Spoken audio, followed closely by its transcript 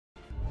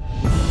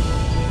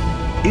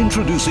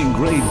Introducing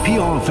grade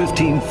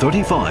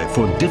PR1535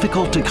 for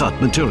difficult-to-cut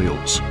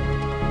materials.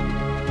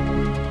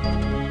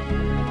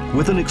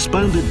 With an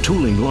expanded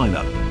tooling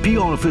lineup,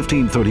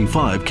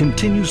 PR1535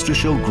 continues to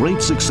show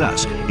great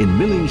success in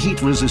milling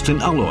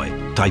heat-resistant alloy,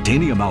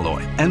 titanium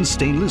alloy, and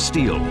stainless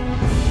steel.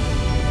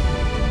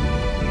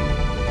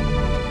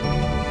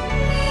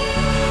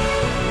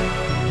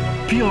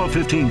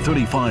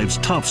 PR1535's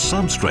tough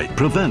substrate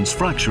prevents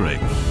fracturing.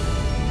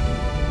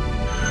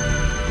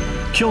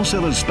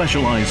 KYOCERA's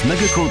specialized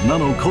MEGACOAT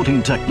NANO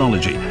coating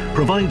technology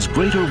provides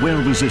greater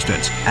wear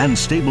resistance and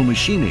stable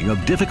machining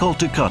of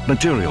difficult-to-cut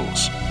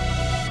materials.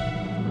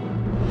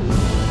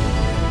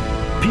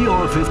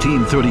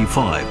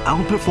 PR1535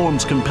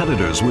 outperforms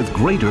competitors with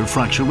greater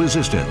fracture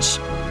resistance.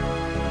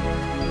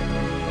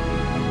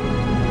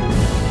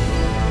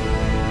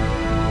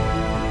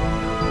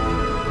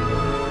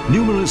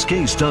 Numerous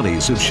case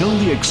studies have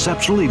shown the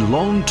exceptionally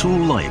long tool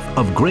life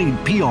of grade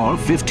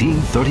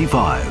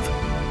PR1535.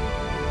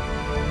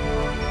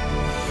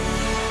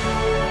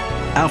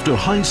 After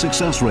high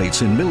success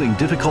rates in milling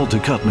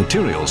difficult-to-cut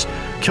materials,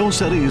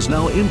 KYOCERA is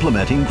now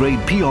implementing grade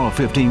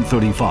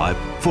PR1535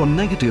 for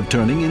negative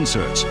turning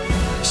inserts.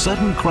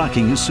 Sudden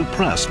cracking is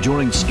suppressed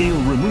during scale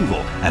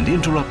removal and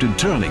interrupted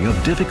turning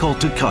of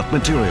difficult-to-cut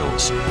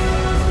materials.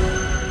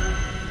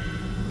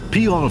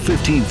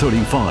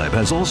 PR1535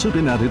 has also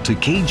been added to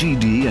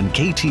KGD and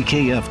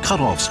KTKF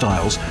cutoff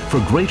styles for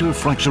greater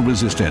fracture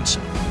resistance.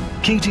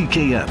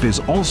 KTKF is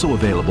also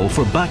available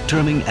for back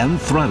turning and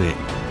threading.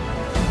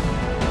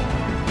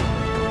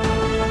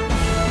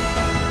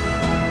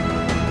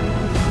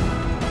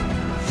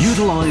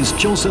 Utilize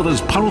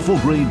KYOCERA's powerful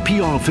grade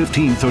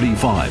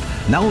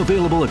PR1535, now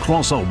available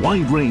across a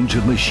wide range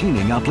of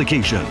machining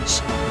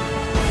applications.